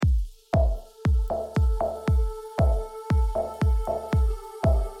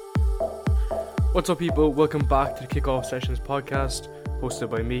What's up, people? Welcome back to the Kickoff Sessions podcast, hosted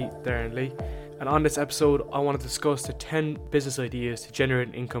by me, Darren Lee. And on this episode, I want to discuss the 10 business ideas to generate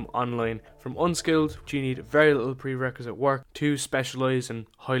an income online from unskilled, which you need very little prerequisite work, to specialized and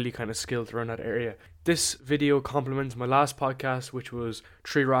highly kind of skilled around that area. This video complements my last podcast, which was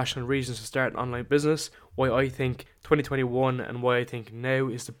 3 rational reasons to start an online business, why I think 2021 and why I think now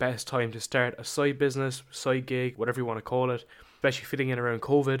is the best time to start a side business, side gig, whatever you want to call it, especially fitting in around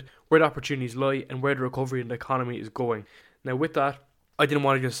COVID, where the opportunities lie and where the recovery in the economy is going. Now with that, I didn't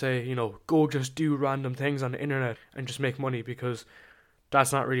want to just say, go just do random things on the internet and just make money, because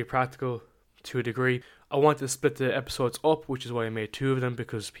that's not really practical to a degree. I wanted to split the episodes up, which is why I made 2 of them,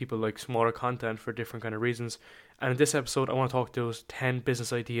 because people like smaller content for different kind of reasons. And in this episode, I want to talk those 10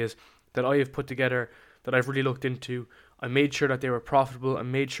 business ideas that I have put together, that I've really looked into. I made sure that they were profitable. I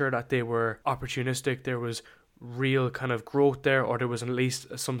made sure that they were opportunistic. There was real kind of growth there, or there was at least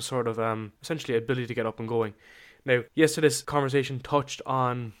some sort of essentially ability to get up and going. Now, yesterday's conversation touched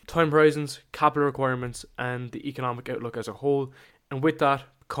on time horizons, capital requirements, and the economic outlook as a whole. And with that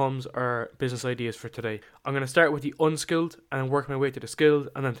comes our business ideas for today. I'm going to start with the unskilled and work my way to the skilled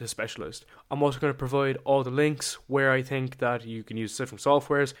and then to the specialist. I'm also going to provide all the links where I think that you can use different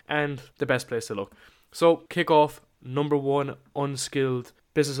softwares and the best place to look. So, kick off, number 1 unskilled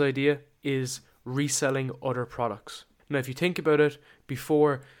business idea is reselling other products. Now, if you think about it,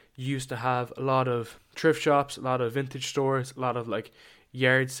 before you used to have a lot of thrift shops, a lot of vintage stores, a lot of like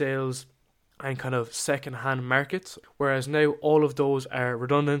yard sales and kind of second-hand markets, whereas now all of those are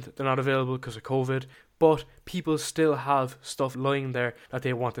redundant. They're not available because of COVID, but people still have stuff lying there that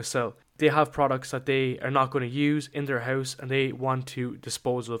they want to sell. They have products that they are not going to use in their house and they want to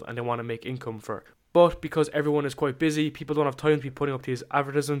dispose of and they want to make income for. But because everyone is quite busy, people don't have time to be putting up these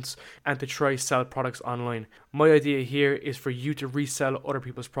advertisements and to try sell products online. My idea here is for you to resell other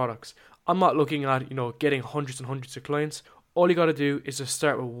people's products. I'm not looking at, getting hundreds and hundreds of clients. All you got to do is just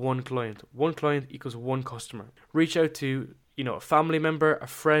start with one client. One client equals one customer. Reach out to, a family member, a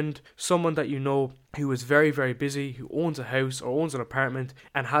friend, someone that you know who is very, very busy, who owns a house or owns an apartment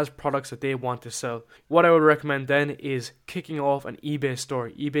and has products that they want to sell. What I would recommend then is kicking off an eBay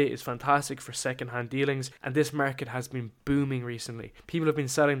store. eBay is fantastic for second-hand dealings, and this market has been booming recently. People have been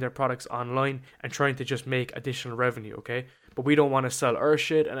selling their products online and trying to just make additional revenue, okay? But we don't want to sell our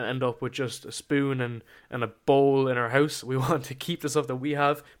shit and end up with just a spoon and a bowl in our house. We want to keep the stuff that we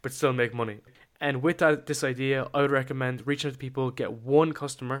have but still make money. And with this idea, I would recommend reaching out to people, get one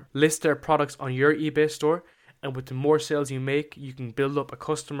customer, list their products on your eBay store, and with the more sales you make, you can build up a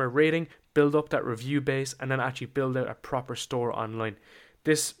customer rating, build up that review base, and then actually build out a proper store online.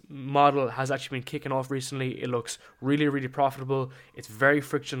 This model has actually been kicking off recently. It looks really, really profitable. It's very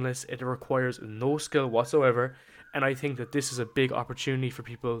frictionless. It requires no skill whatsoever. And I think that this is a big opportunity for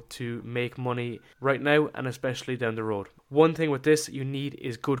people to make money right now and especially down the road. One thing with this you need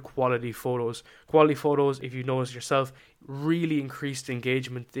is good quality photos. Quality photos, if you notice yourself, really increase the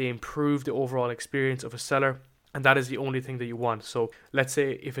engagement. They improve the overall experience of a seller. And that is the only thing that you want. So let's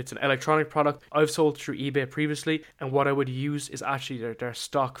say if it's an electronic product, I've sold through eBay previously, and what I would use is actually their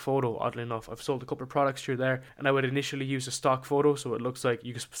stock photo, oddly enough. I've sold a couple of products through there, and I would initially use a stock photo, so it looks like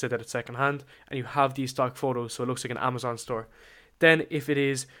you can say that it's second hand, and you have these stock photos, so it looks like an Amazon store. Then if it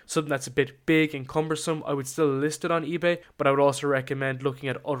is something that's a bit big and cumbersome, I would still list it on eBay, but I would also recommend looking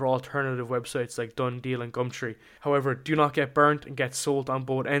at other alternative websites like Done Deal and Gumtree. However, do not get burnt and get sold on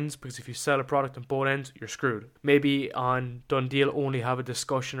both ends, because if you sell a product on both ends, you're screwed. Maybe on Done Deal only have a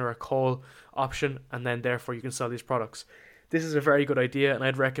discussion or a call option, and then therefore you can sell these products. This is a very good idea, and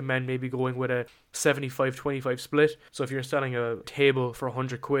I'd recommend maybe going with a 75-25 split. So if you're selling a table for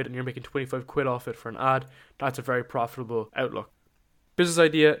 100 quid and you're making 25 quid off it for an ad, that's a very profitable outlook. Business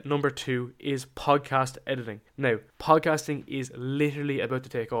idea number 2 is podcast editing. Now, podcasting is literally about to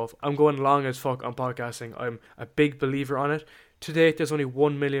take off. I'm going long as fuck on podcasting. I'm a big believer on it. To date, there's only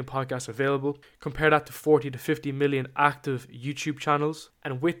 1 million podcasts available. Compare that to 40 to 50 million active YouTube channels.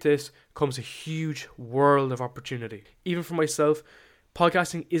 And with this comes a huge world of opportunity. Even for myself,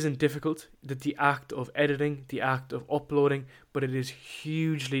 podcasting isn't difficult. The act of editing, the act of uploading, but it is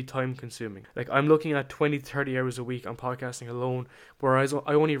hugely time consuming. Like, I'm looking at 20-30 hours a week on podcasting alone, whereas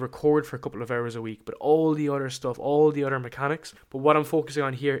I only record for a couple of hours a week, but all the other stuff, all the other mechanics. But what I'm focusing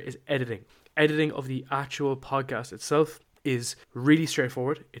on here is editing. Editing of the actual podcast itself is really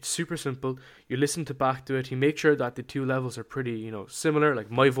straightforward. It's super simple. You listen back to it. You make sure that the 2 levels are pretty, similar, like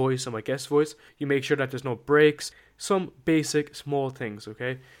my voice and my guest voice. You make sure that there's no breaks, some basic small things,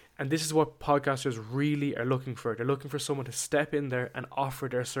 okay? And this is what podcasters really are looking for. They're looking for someone to step in there and offer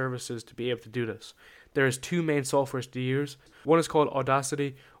their services to be able to do this. There's 2 main softwares to use. One is called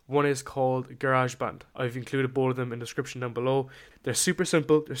Audacity. One is called GarageBand. I've included both of them in the description down below. They're super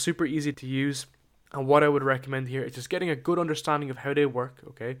simple, they're super easy to use, and what I would recommend here is just getting a good understanding of how they work,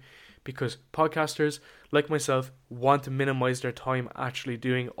 okay? Because podcasters, like myself, want to minimize their time actually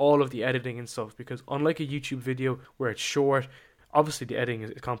doing all of the editing and stuff, because unlike a YouTube video where it's short, obviously the editing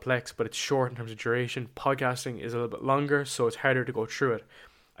is complex, but it's short in terms of duration, podcasting is a little bit longer, so it's harder to go through it.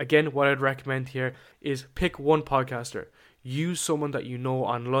 Again, what I'd recommend here is pick one podcaster. Use someone that you know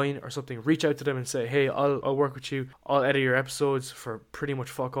online or something. Reach out to them and say, hey, I'll work with you. I'll edit your episodes for pretty much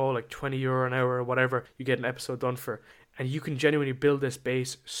fuck all, like €20 an hour or whatever you get an episode done for. And you can genuinely build this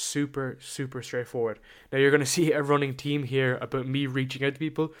base super, super straightforward. Now, you're going to see a running theme here about me reaching out to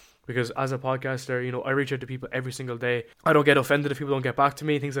people, because as a podcaster, you know, I reach out to people every single day. I don't get offended if people don't get back to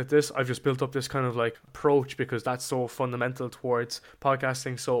me, things like this. I've just built up this kind of like approach because that's so fundamental towards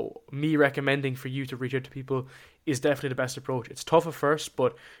podcasting. So me recommending for you to reach out to people is definitely the best approach. It's tough at first,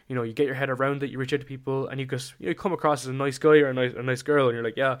 but you know, you get your head around it, you reach out to people, and you come across as a nice guy or a nice girl, and you're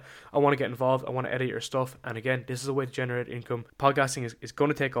like, yeah, I want to get involved, I want to edit your stuff. And again, this is a way to generate income. Podcasting is going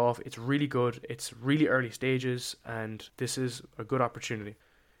to take off. It's really good. It's really early stages, and this is a good opportunity.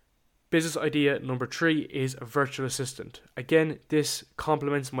 Business idea number 3 is a virtual assistant. Again, this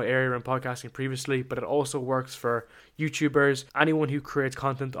complements my area in podcasting previously, but it also works for YouTubers, anyone who creates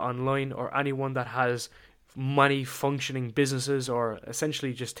content online, or anyone that has many functioning businesses or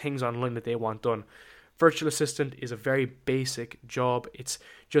essentially just things online that they want done. Virtual assistant is a very basic job. It's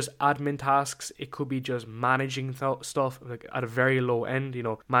just admin tasks. It could be just managing stuff like at a very low end, you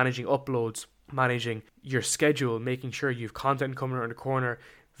know, managing uploads, managing your schedule, making sure you've content coming around the corner.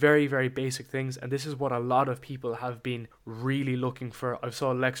 Very, very basic things, and this is what a lot of people have been really looking for. I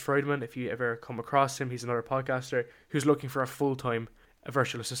saw Lex Friedman, if you ever come across him, he's another podcaster who's looking for a full-time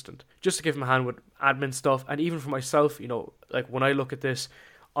virtual assistant, just to give him a hand with admin stuff. And even for myself, you know, like when I look at this,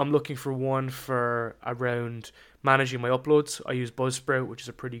 I'm looking for one for around managing my uploads. I use Buzzsprout, which is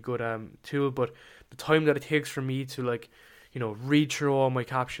a pretty good tool, but the time that it takes for me to, like, you know, read through all my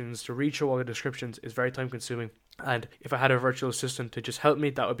captions, to read through all the descriptions is very time consuming. And if I had a virtual assistant to just help me,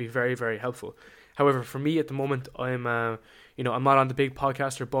 that would be very, very helpful. However, for me at the moment, I'm not on the big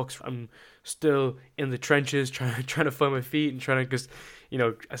podcaster books. I'm still in the trenches, trying to find my feet and trying to just, you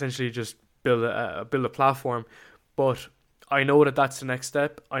know, essentially just build a platform. But I know that that's the next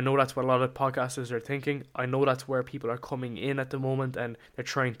step. I know that's what a lot of podcasters are thinking. I know that's where people are coming in at the moment, and they're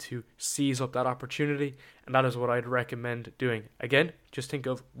trying to seize up that opportunity. And that is what I'd recommend doing. Again, just think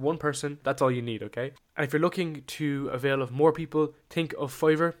of one person. That's all you need, okay? And if you're looking to avail of more people, think of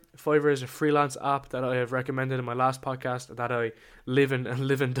Fiverr. Fiverr is a freelance app that I have recommended in my last podcast that I live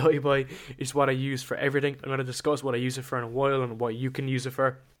and die by. It's what I use for everything. I'm going to discuss what I use it for in a while and what you can use it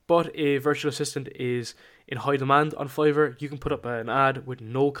for. But a virtual assistant is in high demand on Fiverr. You can put up an ad with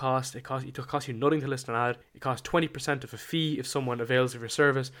no cost. It costs you nothing to list an ad. It costs 20% of a fee if someone avails of your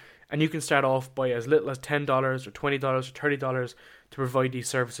service. And you can start off by as little as $10 or $20 or $30 to provide these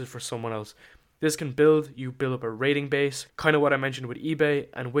services for someone else. This can build up a rating base, kind of what I mentioned with eBay,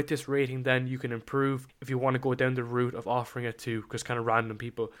 and with this rating then you can improve if you want to go down the route of offering it to just kind of random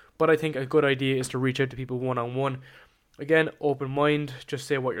people. But I think a good idea is to reach out to people one-on-one. Again, open mind, just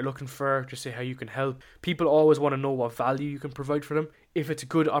say what you're looking for, just say how you can help. People always want to know what value you can provide for them. If it's a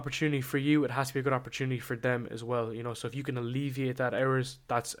good opportunity for you, it has to be a good opportunity for them as well, you know. So if you can alleviate that hours,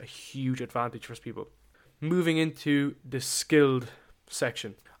 that's a huge advantage for people. Moving into the skilled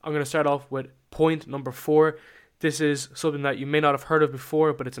section, I'm going to start off with point number 4. This is something that you may not have heard of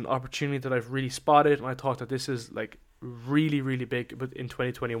before, but it's an opportunity that I've really spotted, and I thought that this is like really, really big in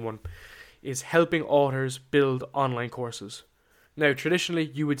 2021. Is helping authors build online courses. Now,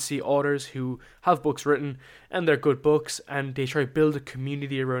 traditionally, you would see authors who have books written, and they're good books, and they try to build a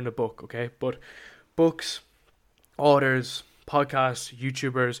community around a book, okay? But books, authors, podcasts,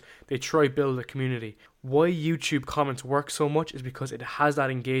 YouTubers, they try to build a community. Why YouTube comments work so much is because it has that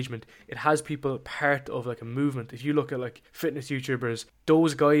engagement. It has people part of like a movement. If you look at like fitness YouTubers,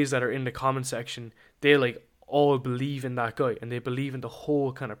 those guys that are in the comment section, they like all believe in that guy, and they believe in the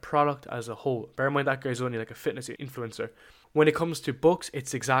whole kind of product as a whole. Bear in mind that guy's only like a fitness influencer. When it comes to books,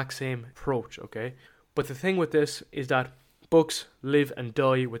 it's the exact same approach, okay? But the thing with this is that books live and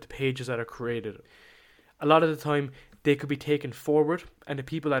die with the pages that are created. A lot of the time, they could be taken forward, and the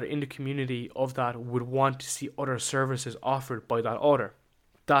people that are in the community of that would want to see other services offered by that author.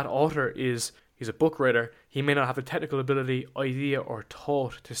 That author he's a book writer. He may not have the technical ability, idea, or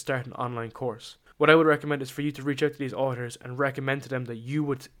thought to start an online course. What I would recommend is for you to reach out to these authors and recommend to them that you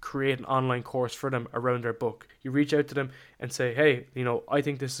would create an online course for them around their book. You reach out to them and say, hey, you know, I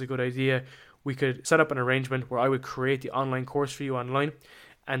think this is a good idea. We could set up an arrangement where I would create the online course for you online,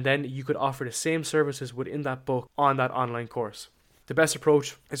 and then you could offer the same services within that book on that online course. The best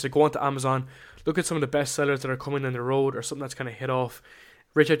approach is to go onto Amazon, look at some of the best sellers that are coming down the road or something that's kind of hit off,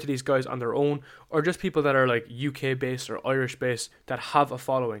 reach out to these guys on their own, or just people that are like UK based or Irish based that have a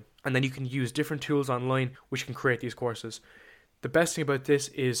following, and then you can use different tools online which can create these courses. The best thing about this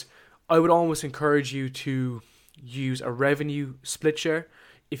is I would almost encourage you to use a revenue split share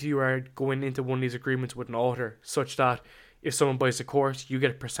if you are going into one of these agreements with an author, such that if someone buys the course, you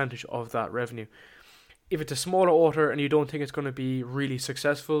get a percentage of that revenue. If it's a smaller author and you don't think it's going to be really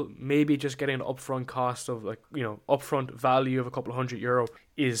successful, maybe just getting an upfront cost of upfront value of a couple of €100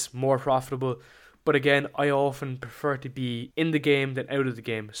 is more profitable. But again, I often prefer to be in the game than out of the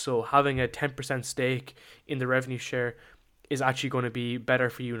game. So having a 10% stake in the revenue share is actually going to be better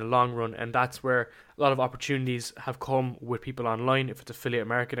for you in the long run. And that's where a lot of opportunities have come with people online, if it's affiliate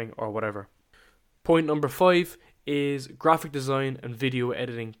marketing or whatever. Point number 5 is graphic design and video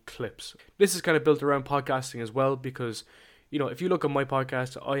editing clips. This is kind of built around podcasting as well, because if you look at my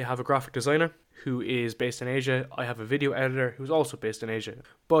podcast, I have a graphic designer who is based in Asia. I have a video editor who's also based in Asia.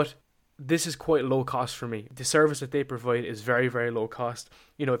 But this is quite low cost for me. The service that they provide is very, very low cost.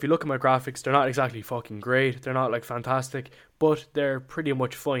 If you look at my graphics, they're not exactly fucking great. They're not like fantastic, but they're pretty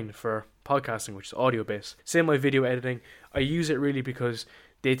much fine for podcasting, which is audio based. Same my video editing. I use it really because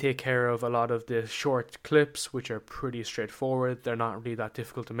they take care of a lot of the short clips, which are pretty straightforward. They're not really that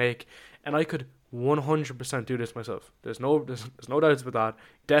difficult to make. And I could 100% do this myself. There's no doubts about that.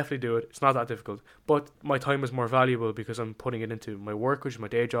 Definitely do it. It's not that difficult. But my time is more valuable because I'm putting it into my work, which is my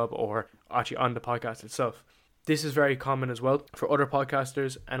day job, or actually on the podcast itself. This is very common as well for other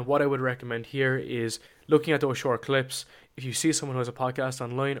podcasters. And what I would recommend here is looking at those short clips. If you see someone who has a podcast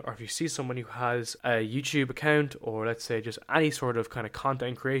online, or if you see someone who has a YouTube account, or let's say just any sort of kind of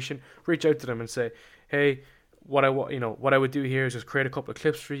content creation, reach out to them and say, hey, what I would do here is just create a couple of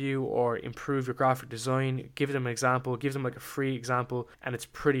clips for you, or improve your graphic design, give them an example, give them like a free example, and it's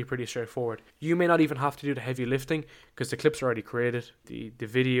pretty straightforward. You may not even have to do the heavy lifting because the clips are already created, the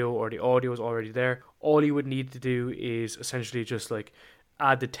video or the audio is already there. All you would need to do is essentially just like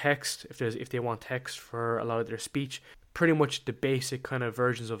add the text if they want text for a lot of their speech. Pretty much the basic kind of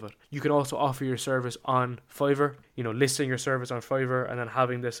versions of it. You can also offer your service on Fiverr. Listing your service on Fiverr and then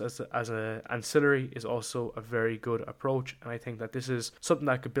having this as an ancillary is also a very good approach. And I think that this is something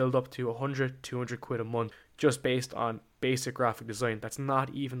that could build up to 100, 200 quid a month just based on basic graphic design. That's not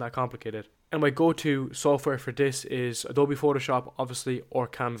even that complicated. And my go-to software for this is Adobe Photoshop, obviously, or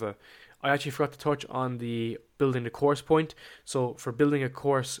Canva. I actually forgot to touch on the building the course point. So for building a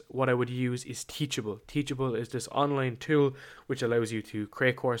course, what I would use is Teachable. Teachable is this online tool which allows you to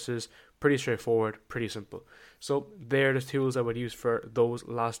create courses. Pretty straightforward, pretty simple. So they're the tools I would use for those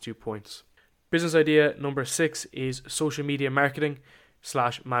last 2 points. Business idea number 6 is social media marketing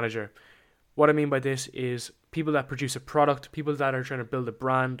 / manager. What I mean by this is people that produce a product, people that are trying to build a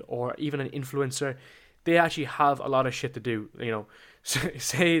brand, or even an influencer. They actually have a lot of shit to do.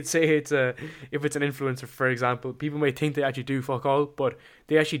 Say it's if it's an influencer, for example, people may think they actually do fuck all, but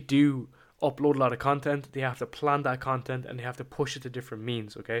they actually do upload a lot of content. They have to plan that content and they have to push it to different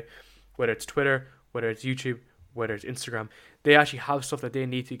means, okay? Whether it's Twitter, whether it's YouTube, whether it's Instagram, they actually have stuff that they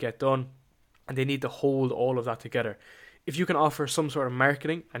need to get done, and they need to hold all of that together. If you can offer some sort of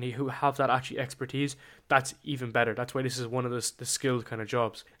marketing and you have that actually expertise, that's even better. That's why this is one of the skilled kind of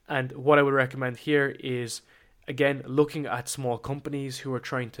jobs. And what I would recommend here is, again, looking at small companies who are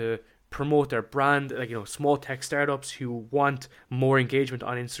trying to promote their brand, like, small tech startups who want more engagement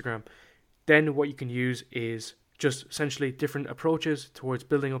on Instagram. Then what you can use is just essentially different approaches towards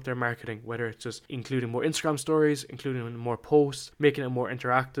building up their marketing, whether it's just including more Instagram stories, including more posts, making it more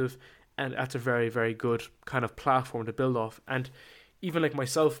interactive. And that's a very, very good kind of platform to build off. And even like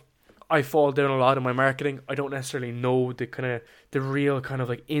myself, I fall down a lot in my marketing. I don't necessarily know the real kind of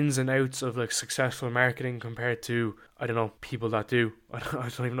like ins and outs of like successful marketing compared to, I don't know, people that do. I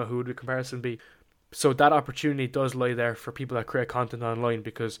don't even know who would the comparison be. So that opportunity does lie there for people that create content online,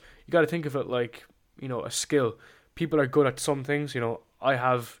 because you got to think of it like, a skill. People are good at some things. I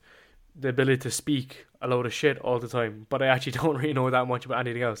have the ability to speak a load of shit all the time, but I actually don't really know that much about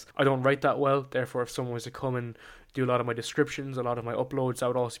anything else. I don't write that well, therefore if someone was to come and do a lot of my descriptions, a lot of my uploads, that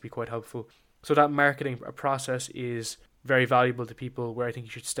would also be quite helpful. So that marketing process is very valuable to people, where I think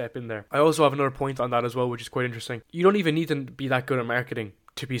you should step in there. I also have another point on that as well, which is quite interesting. You don't even need to be that good at marketing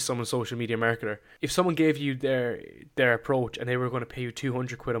to be someone's social media marketer. If someone gave you their approach and they were going to pay you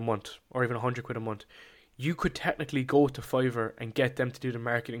 200 quid a month or even 100 quid a month, you could technically go to Fiverr and get them to do the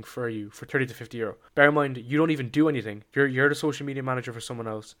marketing for you for 30 to 50 euro. Bear in mind, you don't even do anything. You're the social media manager for someone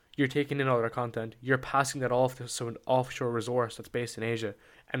else. You're taking in all their content. You're passing that off to some offshore resource that's based in Asia.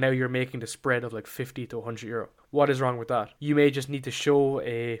 And now you're making the spread of like 50 to 100 euro. What is wrong with that? You may just need to show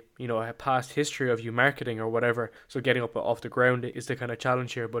a past history of you marketing or whatever. So getting up off the ground is the kind of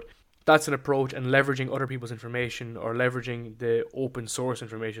challenge here. But that's an approach, and leveraging other people's information or leveraging the open source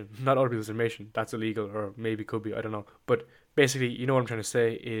information, not other people's information, that's illegal, or maybe could be, I don't know. But basically, you know what I'm trying to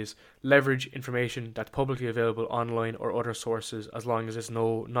say is leverage information that's publicly available online or other sources, as long as there's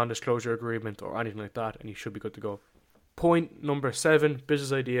no non-disclosure agreement or anything like that, and you should be good to go. Point number 7,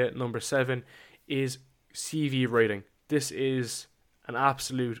 business idea number 7, is CV writing. This is an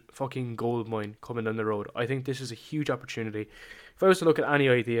absolute fucking goldmine coming down the road. I think this is a huge opportunity. If I was to look at any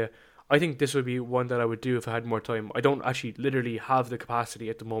idea, I think this would be one that I would do if I had more time. I don't actually literally have the capacity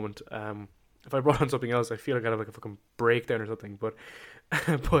at the moment. If I brought on something else, I feel like I'd have like a fucking breakdown or something. But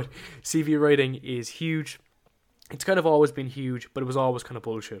but CV writing is huge. It's kind of always been huge, but it was always kind of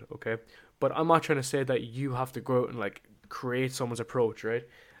bullshit, okay? But I'm not trying to say that you have to go out and like create someone's approach, right?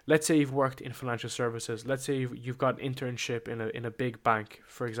 Let's say you've worked in financial services. Let's say you've got an internship in a big bank,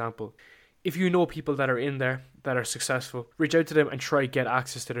 for example. If you know people that are in there that are successful, reach out to them and try get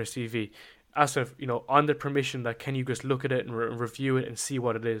access to their CV. Ask them, on the permission that can you just look at it and review it and see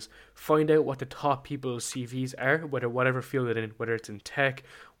what it is. Find out what the top people's CVs are, whatever field they're in, whether it's in tech,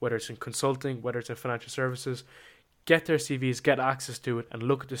 whether it's in consulting, whether it's in financial services. Get their CVs, get access to it, and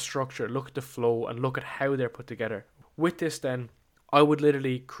look at the structure, look at the flow, and look at how they're put together. With this then, I would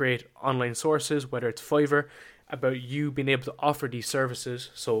literally create online sources, whether it's Fiverr, about you being able to offer these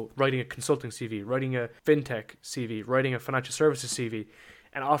services. So writing a consulting CV, writing a fintech CV, writing a financial services CV,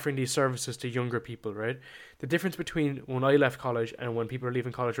 and offering these services to younger people, right? The difference between when I left college and when people are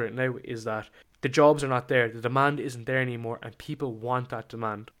leaving college right now is that the jobs are not there, the demand isn't there anymore, and people want that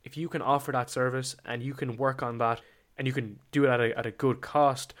demand. If you can offer that service and you can work on that and you can do it at a good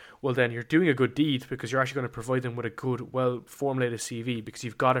cost, well then you're doing a good deed, because you're actually going to provide them with a good, well-formulated CV, because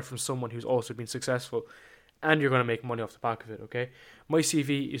you've got it from someone who's also been successful. And you're going to make money off the back of it, okay? My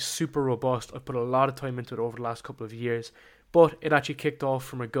CV is super robust. I've put a lot of time into it over the last couple of years. But it actually kicked off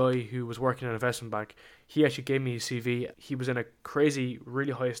from a guy who was working in an investment bank. He actually gave me his CV. He was in a crazy,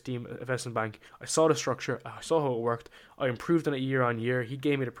 really high esteem investment bank. I saw the structure. I saw how it worked. I improved on it year on year. He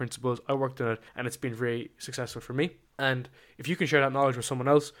gave me the principles. I worked on it. And it's been very successful for me. And if you can share that knowledge with someone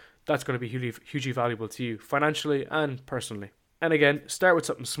else, that's going to be hugely valuable to you, financially and personally. And again, start with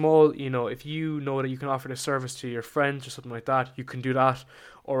something small. If you know that you can offer this service to your friends or something like that, you can do that,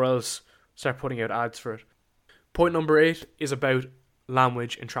 or else start putting out ads for it. Point number 8 is about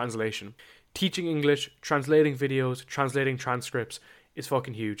language and translation. Teaching English, translating videos, translating transcripts is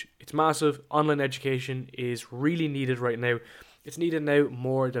fucking huge. It's massive. Online education is really needed right now. It's needed now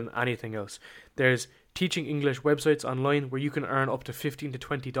more than anything else. There's teaching English websites online where you can earn up to $15 to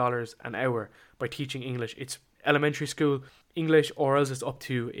 $20 an hour by teaching English. It's elementary school English, or else it's up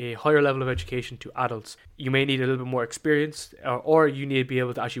to a higher level of education to adults. You may need a little bit more experience, or you need to be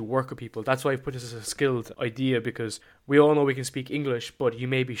able to actually work with people. That's why I've put this as a skilled idea, because we all know we can speak English, but you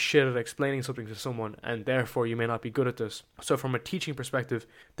may be shit at explaining something to someone, and therefore you may not be good at this. So from a teaching perspective,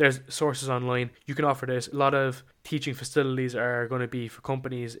 there's sources online. You can offer this. A lot of teaching facilities are going to be for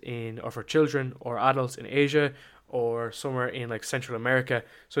companies or for children or adults in Asia or somewhere in like Central America.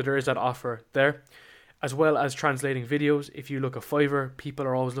 So there is that offer there. As well as translating videos. If you look at Fiverr, people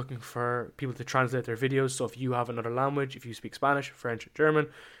are always looking for people to translate their videos. So if you have another language, if you speak Spanish, French, German,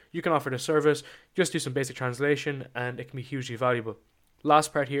 you can offer the service. Just do some basic translation and it can be hugely valuable.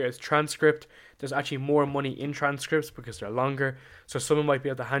 Last part here is transcript. There's actually more money in transcripts because they're longer. So someone might be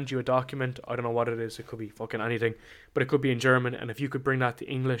able to hand you a document. I don't know what it is. It could be fucking anything. But it could be in German. And if you could bring that to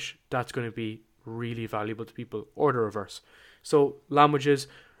English, that's going to be really valuable to people, or the reverse. So languages,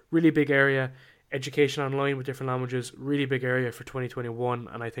 really big area. Education online with different languages, really big area for 2021,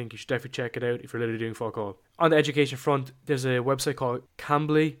 and I think you should definitely check it out if you're literally doing fuck all. On the education front, there's a website called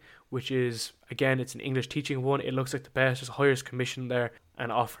Cambly, which is, again, it's an English teaching one. It looks like the best. There's a highest commission there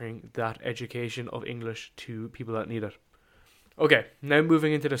and offering that education of English to people that need it. Okay, now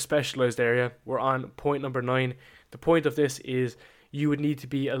moving into the specialised area, we're on point number 9. The point of this is you would need to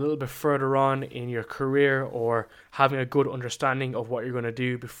be a little bit further on in your career or having a good understanding of what you're going to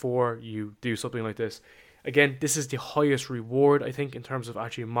do before you do something like this. Again, this is the highest reward, I think, in terms of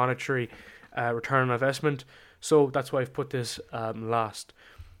actually monetary return on investment. So that's why I've put this last.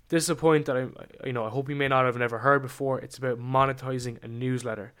 This is a point that I hope you may not have never heard before. It's about monetizing a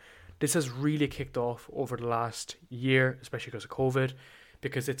newsletter. This has really kicked off over the last year, especially because of COVID.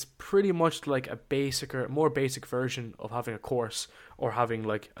 because it's pretty much like a basic or more basic version of having a course or having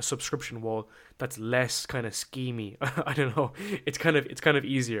like a subscription wall that's less kind of schemy. I don't know. It's kind of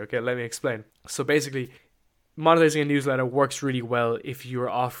easier. Okay, let me explain. So basically, monetizing a newsletter works really well if you're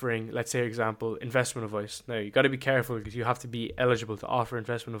offering, let's say, for example, investment advice. Now, you got to be careful because you have to be eligible to offer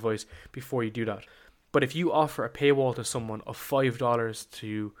investment advice before you do that. But if you offer a paywall to someone of $5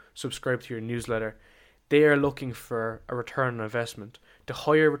 to subscribe to your newsletter, they are looking for a return on investment. The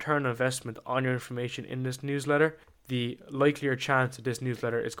higher return on investment on your information in this newsletter, the likelier chance that this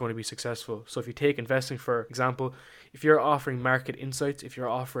newsletter is going to be successful. So if you take investing, for example, if you're offering market insights, if you're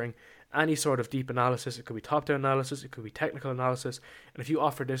offering any sort of deep analysis, it could be top-down analysis, it could be technical analysis, and if you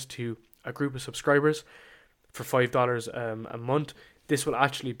offer this to a group of subscribers for $5 a month, this will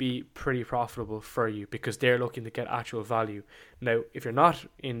actually be pretty profitable for you because they're looking to get actual value. Now, if you're not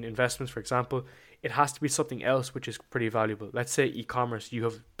in investments, for example, it has to be something else which is pretty valuable. Let's say e-commerce, you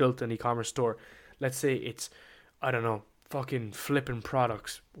have built an e-commerce store. Let's say it's, I don't know, fucking flipping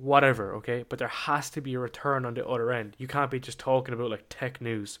products, whatever, okay? But there has to be a return on the other end. You can't be just talking about like tech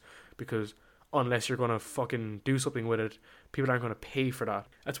news, because unless you're going to fucking do something with it, people aren't going to pay for that.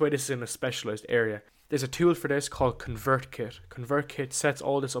 That's why this is in a specialized area. There's a tool for this called ConvertKit. ConvertKit sets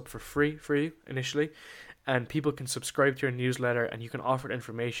all this up for free for you initially, and people can subscribe to your newsletter, and you can offer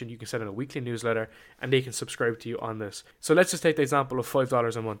information. You can send in a weekly newsletter and they can subscribe to you on this. So let's just take the example of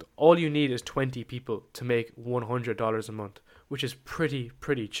 $5 a month. All you need is 20 people to make $100 a month, which is pretty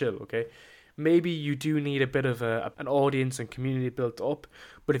chill, okay? Maybe you do need a bit of an audience and community built up,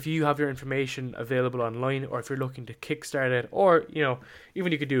 but if you have your information available online, or if you're looking to kickstart it, or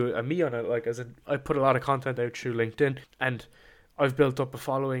even you could do a me on it. Like I put a lot of content out through LinkedIn, and I've built up a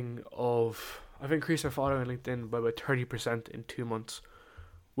following of. I've increased my following on LinkedIn by about 30% in 2 months,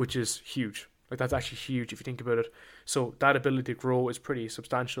 which is huge. Like that's actually huge if you think about it. So that ability to grow is pretty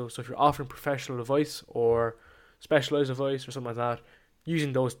substantial. So if you're offering professional advice or specialized advice or something like that,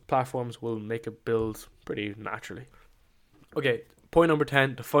 using those platforms will make it build pretty naturally. Okay, point number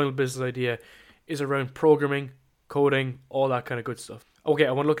 10, the final business idea is around programming, coding, all that kind of good stuff. Okay,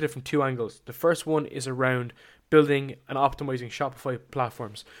 I want to look at it from two angles. The first one is around building and optimizing Shopify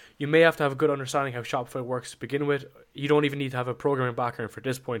platforms. You may have to have a good understanding how Shopify works to begin with. You don't even need to have a programming background for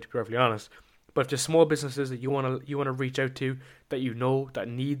this point, to be perfectly honest. But if there's small businesses that you want to reach out to, that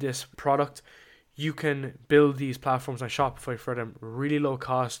need this product, you can build these platforms on Shopify for them, really low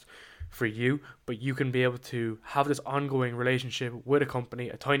cost for you, but you can be able to have this ongoing relationship with a company,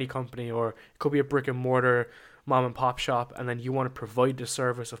 a tiny company, or it could be a brick and mortar mom and pop shop, and then you want to provide the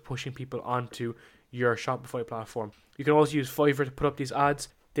service of pushing people onto your Shopify platform. You can also use Fiverr to put up these ads.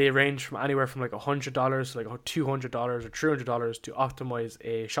 They range from anywhere from like $100 to like $200 or $300 to optimize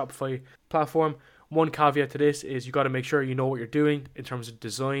a Shopify platform. One caveat to this is you got to make sure you know what you're doing in terms of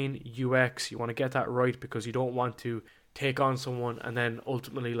design, UX. You want to get that right because you don't want to take on someone and then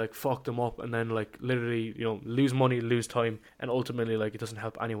ultimately like fuck them up and then like literally lose money, lose time, and ultimately like it doesn't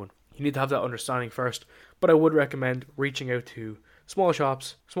help anyone. You need to have that understanding first. But I would recommend reaching out to small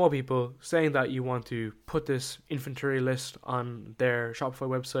shops, small people, saying that you want to put this inventory list on their Shopify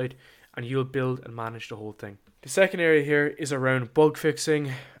website, and you'll build and manage the whole thing. The second area here is around bug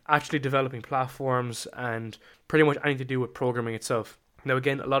fixing, actually developing platforms, and pretty much anything to do with programming itself. Now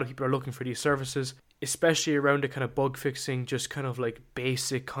again, a lot of people are looking for these services, especially around the kind of bug fixing, just kind of like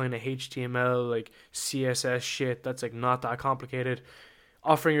basic kind of HTML, like CSS shit that's like not that complicated.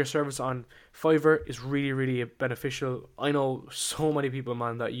 Offering your service on Fiverr is really beneficial. I know so many people,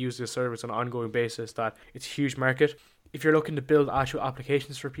 man, that use this service on an ongoing basis that it's a huge market. If you're looking to build actual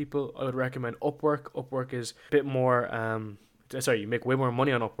applications for people, I would recommend Upwork. Upwork is a bit more, you make way more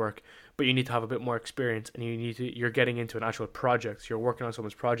money on Upwork, but you need to have a bit more experience, and you're getting into an actual project. So you're working on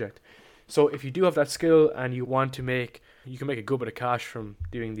someone's project. So if you do have that skill and you want to you can make a good bit of cash from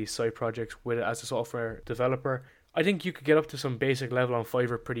doing these side projects with it as a software developer. I think you could get up to some basic level on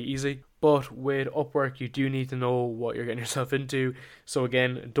Fiverr pretty easy, but with Upwork you do need to know what you're getting yourself into. So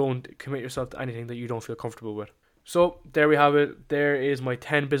again, don't commit yourself to anything that you don't feel comfortable with. So there we have it. There is my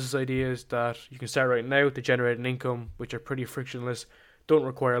 10 business ideas that you can start right now to generate an income, which are pretty frictionless, don't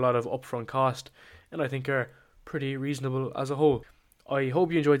require a lot of upfront cost, and I think are pretty reasonable as a whole. I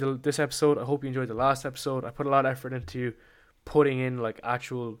hope you enjoyed this episode. I hope you enjoyed the last episode. I put a lot of effort into putting in like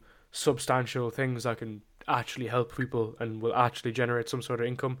actual substantial things that can actually help people and will actually generate some sort of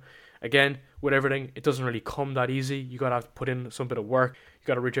income. Again, with everything, it doesn't really come that easy. You gotta have to put in some bit of work. You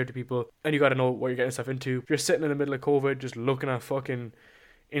gotta reach out to people, and you gotta know what you're getting yourself into. If you're sitting in the middle of COVID just looking at fucking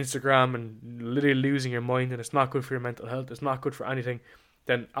Instagram and literally losing your mind, and it's not good for your mental health, it's not good for anything,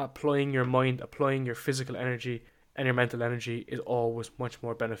 then applying your mind, applying your physical energy and your mental energy is always much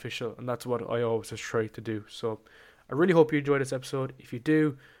more beneficial, and that's what I always just try to do. So I really hope you enjoyed this episode. If you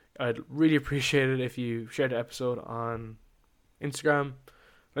do, I'd really appreciate it if you shared the episode on Instagram,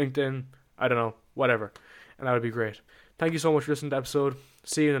 LinkedIn, I don't know, whatever, and that would be great. Thank you so much for listening to the episode.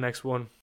 See you in the next one.